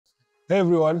Hey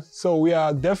everyone, so we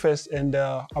are Devfest and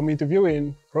I'm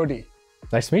interviewing Rody.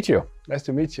 Nice to meet you. Nice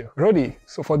to meet you. Rody,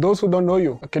 so for those who don't know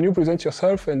you, can you present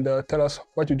yourself and tell us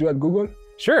what you do at Google?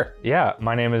 Sure, yeah.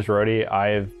 My name is Rody.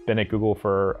 I've been at Google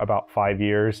for about 5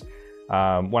 years.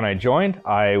 When I joined,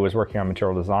 I was working on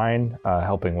material design,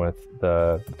 helping with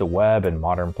the web and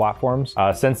modern platforms.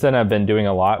 Since then, I've been doing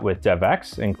a lot with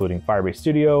DevX, including Firebase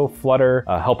Studio, Flutter,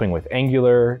 helping with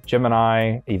Angular,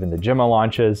 Gemini, even the Gemma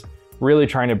launches, really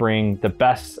trying to bring the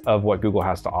best of what Google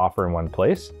has to offer in one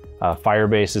place.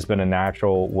 Firebase has been a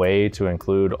natural way to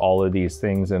include all of these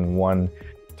things in one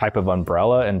type of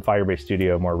umbrella, and Firebase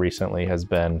Studio more recently has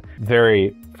been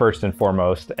very first and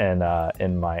foremost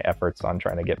in my efforts on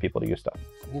trying to get people to use stuff.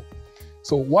 Cool.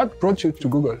 So what brought you to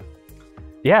Google?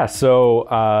 Yeah, so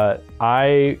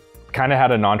I kind of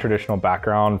had a non-traditional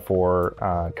background for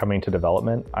coming to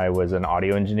development. I was an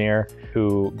audio engineer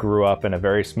who grew up in a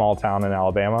very small town in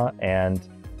Alabama, and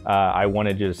I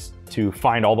wanted just to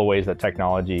find all the ways that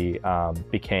technology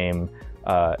became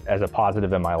as a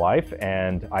positive in my life.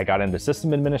 And I got into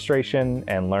system administration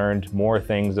and learned more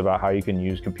things about how you can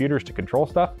use computers to control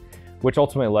stuff, which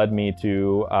ultimately led me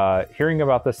to hearing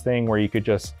about this thing where you could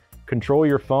just control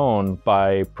your phone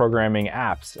by programming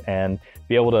apps and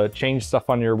be able to change stuff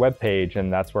on your web page.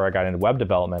 And that's where I got into web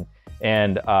development.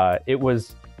 And it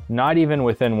was not even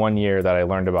within 1 year that I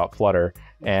learned about Flutter.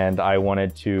 And I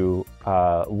wanted to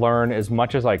learn as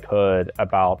much as I could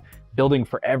about building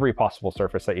for every possible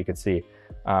surface that you could see.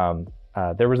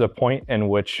 There was a point in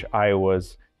which I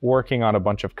was working on a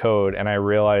bunch of code, and I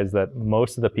realized that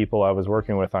most of the people I was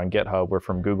working with on GitHub were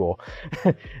from Google.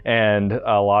 And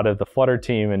a lot of the Flutter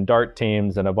team and Dart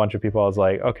teams and a bunch of people, I was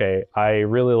like, okay, I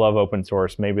really love open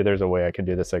source. Maybe there's a way I can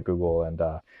do this at Google, and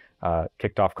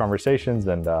kicked off conversations,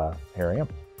 and here I am.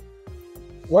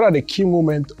 What are the key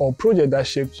moments or projects that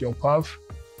shaped your path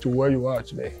to where you are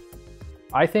today?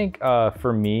 I think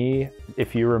for me,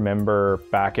 if you remember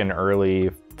back in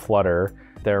early Flutter,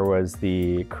 there was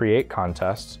the create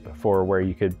contest for where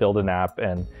you could build an app,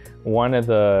 and one of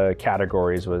the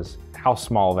categories was how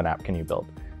small of an app can you build?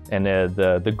 And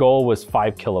the goal was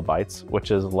 5 kilobytes, which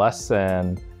is less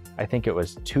than, I think it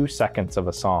was 2 seconds of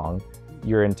a song.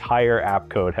 Your entire app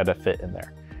code had to fit in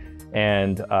there.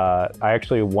 And I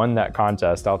actually won that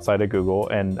contest outside of Google,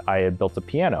 and I had built a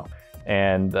piano.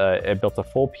 And I built a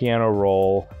full piano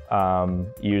roll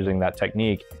using that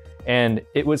technique. And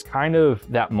it was kind of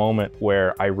that moment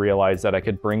where I realized that I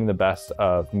could bring the best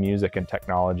of music and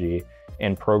technology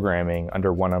and programming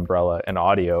under one umbrella and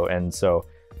audio. And so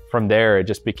from there, it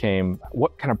just became,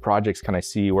 what kind of projects can I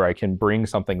see where I can bring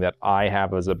something that I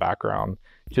have as a background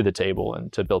to the table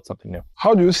and to build something new?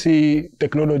 How do you see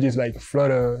technologies like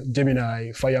Flutter, Gemini,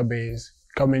 Firebase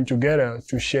coming together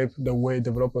to shape the way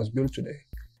developers build today?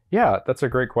 Yeah, that's a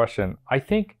great question. I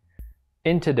think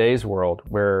in today's world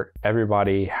where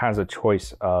everybody has a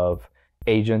choice of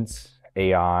agents,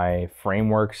 AI,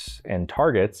 frameworks, and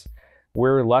targets,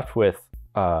 we're left with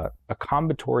a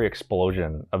combinatory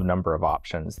explosion of number of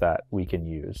options that we can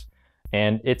use.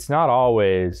 And it's not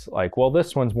always like, well,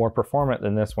 this one's more performant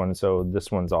than this one, so this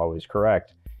one's always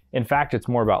correct. In fact, it's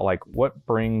more about like, what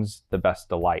brings the best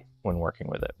delight when working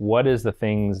with it? What is the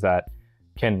things that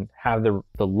can have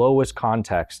the lowest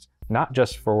context, not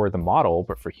just for the model,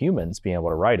 but for humans being able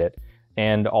to write it?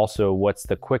 And also, what's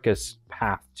the quickest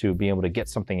path to being able to get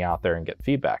something out there and get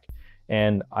feedback?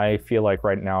 And I feel like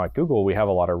right now at Google, we have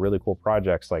a lot of really cool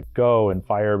projects like Go and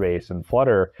Firebase and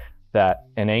Flutter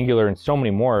and Angular and so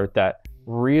many more that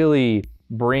really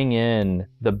bring in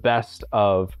the best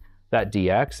of that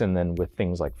DX. And then with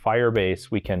things like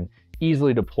Firebase, we can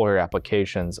easily deploy our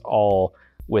applications all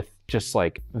with just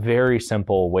like very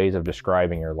simple ways of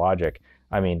describing your logic.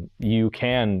 I mean, you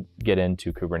can get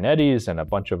into Kubernetes and a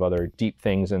bunch of other deep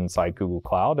things inside Google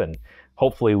Cloud, and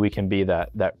hopefully we can be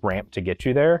that ramp to get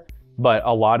you there. But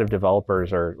a lot of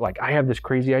developers are like, I have this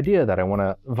crazy idea that I want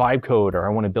to vibe code or I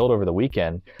want to build over the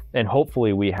weekend. And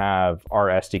hopefully we have our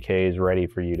SDKs ready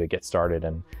for you to get started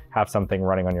and have something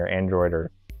running on your Android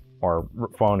or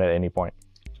phone at any point.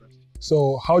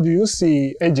 So how do you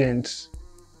see agents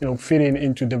fitting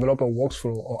into developer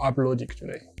workflow or app logic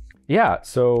today? Yeah,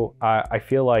 so I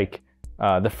feel like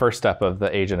the first step of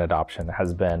the agent adoption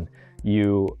has been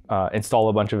you install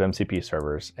a bunch of MCP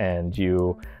servers and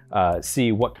you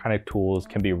see what kind of tools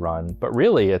can be run. But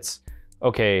really it's,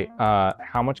 okay,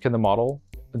 how much can the model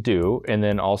do? And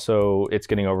then also it's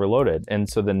getting overloaded. And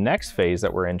so the next phase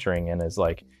that we're entering in is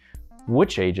like,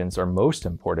 which agents are most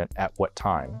important at what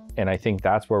time? And I think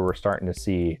that's where we're starting to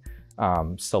see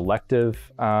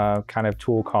selective kind of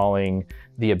tool calling,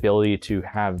 the ability to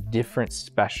have different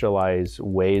specialized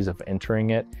ways of entering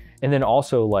it, And then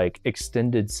also like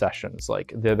extended sessions,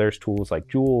 like there's tools like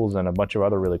Jules and a bunch of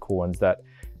other really cool ones that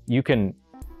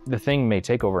the thing may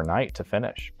take overnight to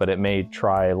finish, but it may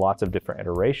try lots of different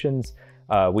iterations.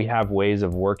 We have ways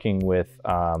of working with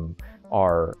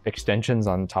our extensions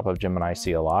on top of Gemini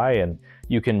CLI, and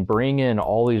you can bring in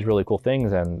all these really cool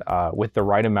things, and with the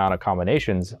right amount of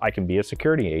combinations, I can be a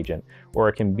security agent, or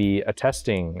I can be a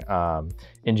testing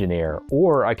engineer,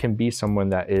 or I can be someone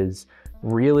that is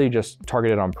really just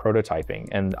targeted on prototyping.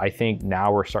 And I think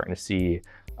now we're starting to see,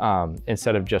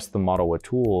 instead of just the model with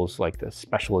tools, like the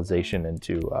specialization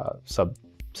into sub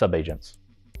agents.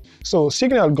 So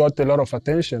Signal got a lot of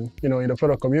attention, in the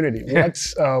Flutter community. What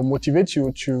motivates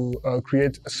you to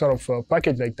create sort of a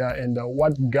package like that, and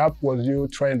what gap was you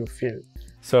trying to fill?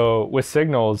 So with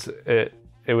Signals, it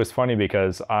was funny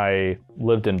because I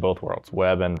lived in both worlds,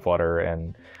 web and Flutter,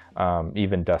 and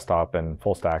even desktop and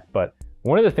full stack. But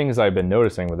one of the things I've been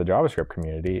noticing with the JavaScript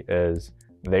community is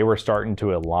they were starting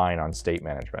to align on state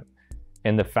management.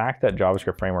 And the fact that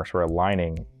JavaScript frameworks were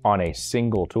aligning on a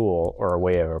single tool or a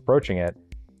way of approaching it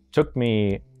took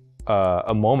me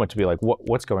a moment to be like,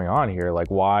 what's going on here? Like,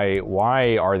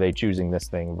 why are they choosing this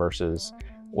thing versus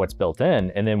what's built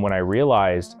in? And then when I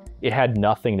realized it had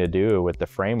nothing to do with the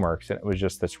frameworks, and it was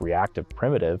just this reactive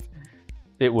primitive,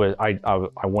 I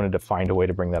wanted to find a way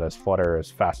to bring that as Flutter as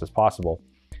fast as possible.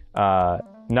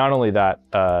 Not only that,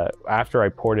 after I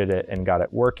ported it and got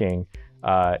it working,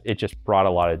 it just brought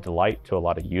a lot of delight to a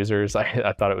lot of users.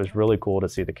 I thought it was really cool to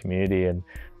see the community and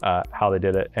how they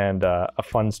did it. And a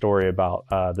fun story about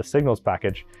the Signals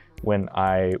package, when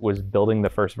I was building the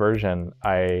first version,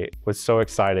 I was so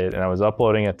excited and I was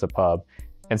uploading it to Pub,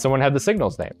 and someone had the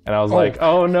Signals name. And I was like,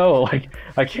 oh no, like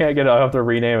I can't get it, I have to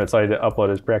rename it. So I had to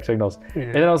upload as Preact Signals. Yeah.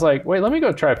 And then I was like, wait, let me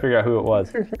go try to figure out who it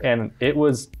was. And it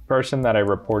was the person that I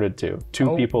reported to,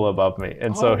 two people above me.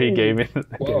 And so he gave me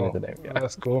the name. Yeah.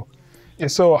 That's cool.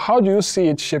 And so how do you see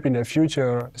it shaping the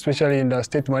future, especially in the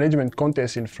state management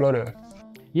context in Flutter?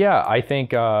 Yeah, I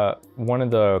think one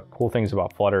of the cool things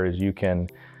about Flutter is you can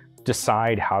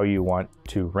decide how you want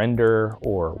to render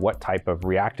or what type of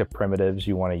reactive primitives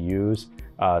you want to use.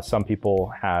 Some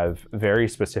people have very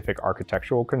specific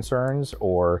architectural concerns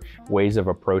or ways of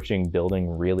approaching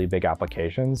building really big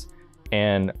applications.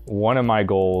 And one of my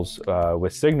goals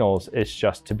with Signals is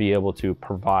just to be able to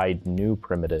provide new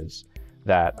primitives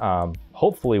that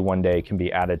hopefully one day can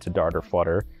be added to Dart or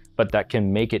Flutter, but that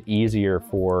can make it easier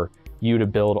for you to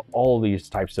build all these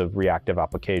types of reactive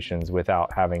applications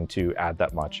without having to add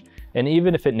that much. And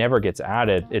even if it never gets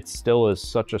added, it still is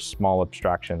such a small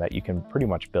abstraction that you can pretty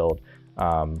much build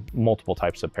multiple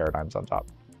types of paradigms on top.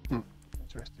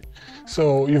 Interesting.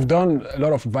 So you've done a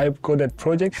lot of vibe-coded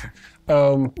projects.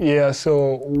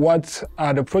 So what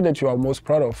are the projects you are most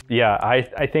proud of? Yeah,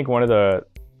 I think one of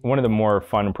the more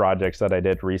fun projects that I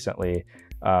did recently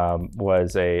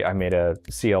was I made a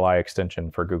CLI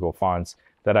extension for Google Fonts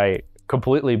that I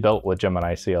completely built with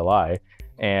Gemini CLI.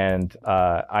 And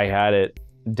I had it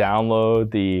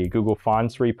download the Google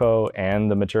Fonts repo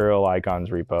and the Material Icons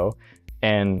repo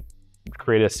and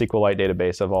create a SQLite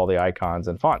database of all the icons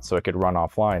and fonts so it could run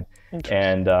offline.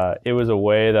 And it was a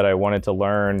way that I wanted to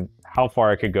learn how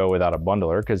far I could go without a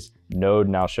bundler, because Node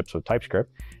now ships with TypeScript.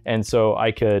 And so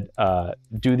I could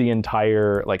do the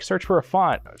entire, like, search for a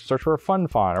font, search for a fun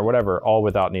font or whatever, all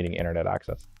without needing internet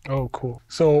access. Oh, cool.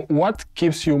 So what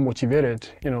keeps you motivated,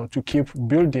 to keep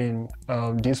building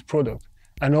this product?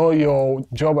 I know your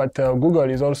job at Google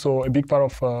is also a big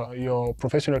part of your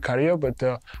professional career, but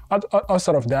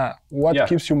outside of that, what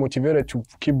keeps you motivated to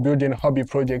keep building hobby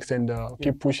projects and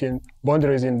keep pushing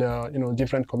boundaries in the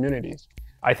different communities?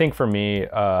 I think for me,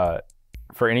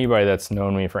 for anybody that's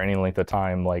known me for any length of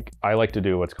time, like, I like to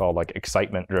do what's called like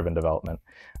excitement-driven development.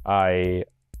 I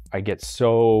get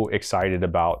so excited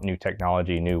about new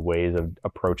technology, new ways of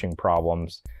approaching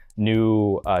problems,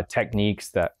 new techniques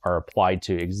that are applied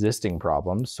to existing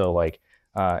problems. So like,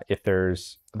 if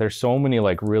there's so many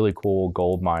like really cool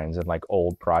gold mines and like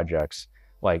old projects,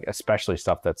 like especially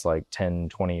stuff that's like 10,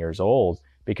 20 years old,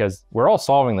 because we're all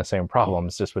solving the same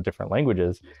problems just with different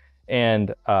languages.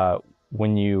 And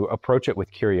when you approach it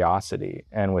with curiosity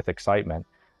and with excitement,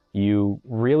 you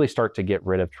really start to get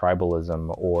rid of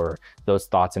tribalism or those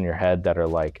thoughts in your head that are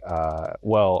like,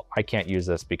 well, I can't use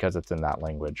this because it's in that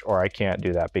language, or I can't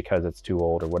do that because it's too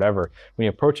old or whatever. When you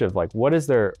approach it like, what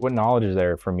knowledge is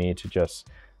there for me to just,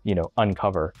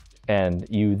 uncover? And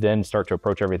you then start to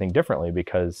approach everything differently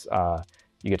because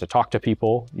you get to talk to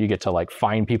people, you get to like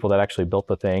find people that actually built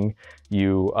the thing,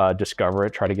 you discover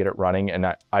it, try to get it running.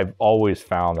 And I've always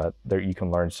found that you can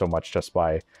learn so much just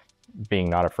by being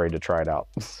not afraid to try it out.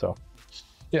 So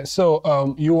Yeah,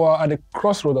 so you are at the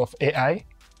crossroad of AI,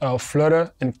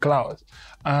 Flutter, and cloud.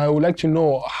 I would like to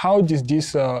know, how did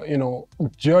this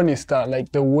journey start?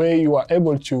 Like the way you are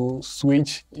able to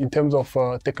switch in terms of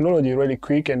technology really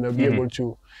quick and be able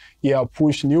to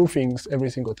push new things every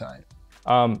single time.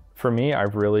 For me,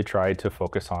 I've really tried to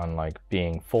focus on like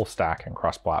being full stack and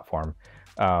cross-platform,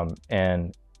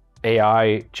 and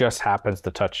AI just happens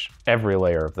to touch every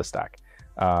layer of the stack.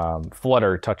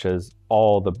 Flutter touches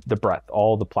all the breadth,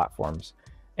 all the platforms,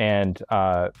 and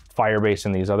Firebase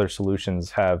and these other solutions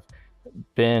have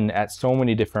been at so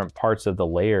many different parts of the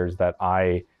layers that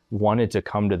I wanted to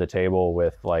come to the table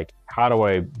with, like, how do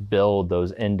I build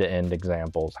those end-to-end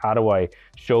examples? How do I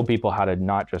show people how to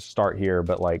not just start here,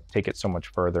 but like take it so much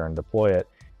further and deploy it?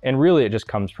 And really, it just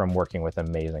comes from working with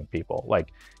amazing people,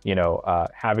 like,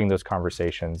 having those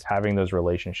conversations, having those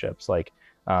relationships. Like,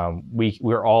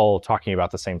 we're all talking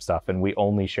about the same stuff, and we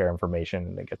only share information,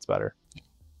 and it gets better.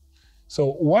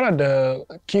 So what are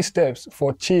the key steps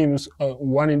for teams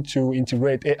wanting to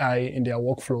integrate AI in their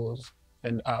workflows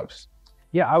and apps?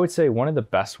 Yeah, I would say one of the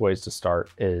best ways to start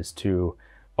is to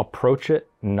approach it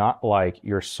not like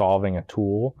you're solving a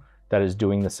tool that is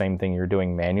doing the same thing you're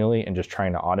doing manually and just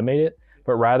trying to automate it,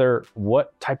 but rather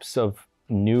what types of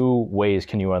new ways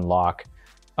can you unlock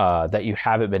that you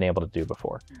haven't been able to do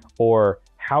before? Or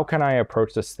how can I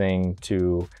approach this thing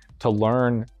to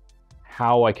learn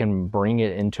how I can bring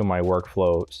it into my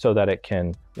workflow so that it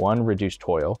can, one, reduce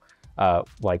toil.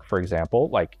 Like, for example,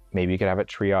 like maybe you could have it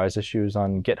triage issues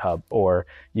on GitHub, or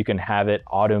you can have it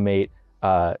automate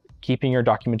keeping your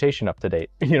documentation up to date.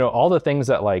 All the things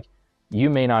that like you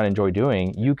may not enjoy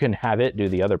doing, you can have it do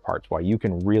the other parts while you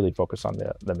can really focus on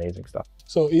the amazing stuff.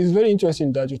 So it's very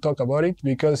interesting that you talk about it,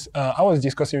 because I was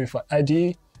discussing with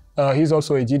IDE. He's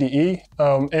also a GDE,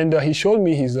 and he showed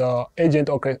me his agent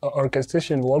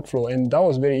orchestration workflow, and that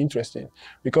was very interesting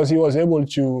because he was able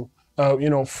to,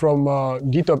 from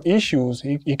GitHub issues,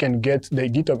 he can get the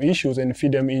GitHub issues and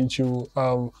feed them into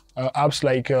apps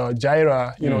like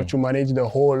Jira, to manage the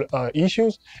whole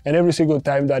issues. And every single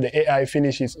time that the AI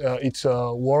finishes its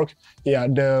work,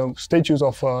 the status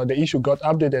of the issue got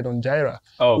updated on Jira,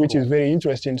 which is very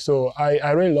interesting. So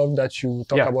I really love that you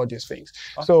talk about these things.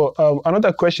 So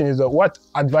another question is, what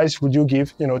advice would you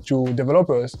give, to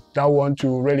developers that want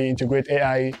to really integrate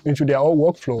AI into their own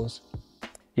workflows?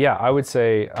 Yeah, I would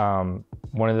say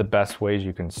one of the best ways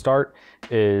you can start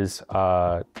is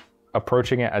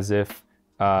approaching it as if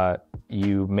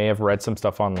you may have read some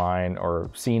stuff online or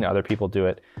seen other people do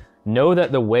it. Know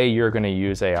that the way you're going to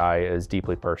use AI is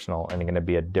deeply personal and going to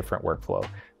be a different workflow.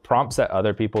 Prompts that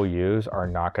other people use are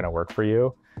not going to work for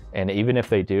you. And even if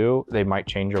they do, they might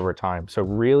change over time. So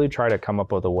really try to come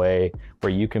up with a way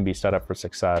where you can be set up for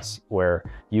success, where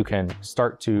you can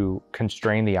start to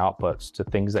constrain the outputs to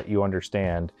things that you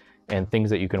understand and things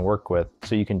that you can work with,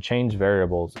 so you can change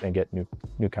variables and get new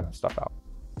kind of stuff out.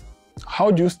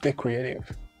 How do you stay creative?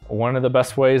 One of the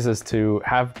best ways is to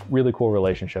have really cool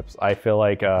relationships. I feel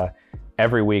like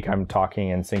every week I'm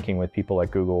talking and syncing with people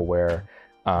at Google where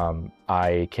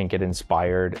I can get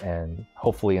inspired and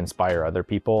hopefully inspire other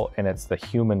people. And it's the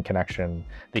human connection,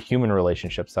 the human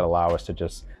relationships that allow us to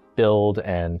just build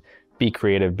and be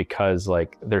creative, because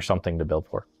like there's something to build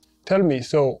for. Tell me,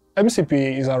 so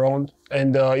MCP is around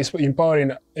and it's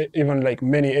empowering even like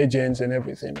many agents and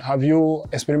everything. Have you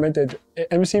experimented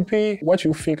MCP? What do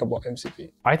you think about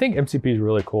MCP? I think MCP is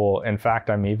really cool. In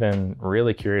fact, I'm even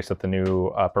really curious at the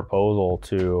new proposal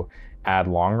to add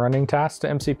long-running tasks to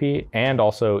MCP, and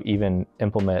also even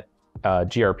implement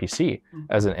gRPC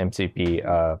as an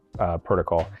MCP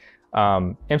protocol.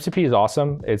 MCP is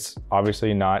awesome. It's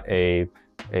obviously not a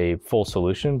full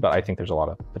solution, but I think there's a lot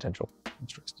of potential.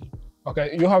 Interesting.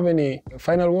 Okay, you have any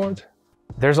final word?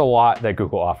 There's a lot that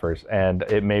Google offers, and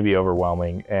it may be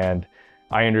overwhelming. And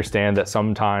I understand that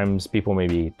sometimes people may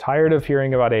be tired of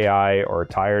hearing about AI or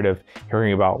tired of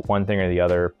hearing about one thing or the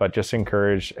other, but just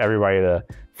encourage everybody to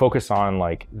focus on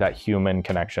like that human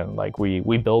connection. Like we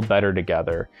build better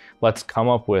together. Let's come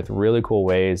up with really cool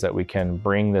ways that we can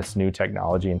bring this new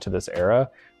technology into this era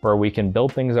where we can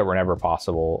build things that were never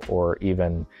possible or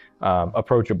even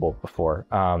approachable before.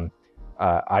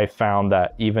 I found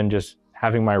that even just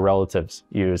having my relatives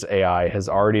use AI has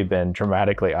already been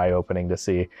dramatically eye-opening to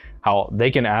see how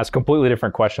they can ask completely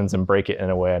different questions and break it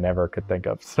in a way I never could think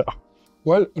of. So,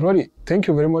 well, Rody, thank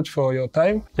you very much for your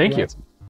time. Thank you.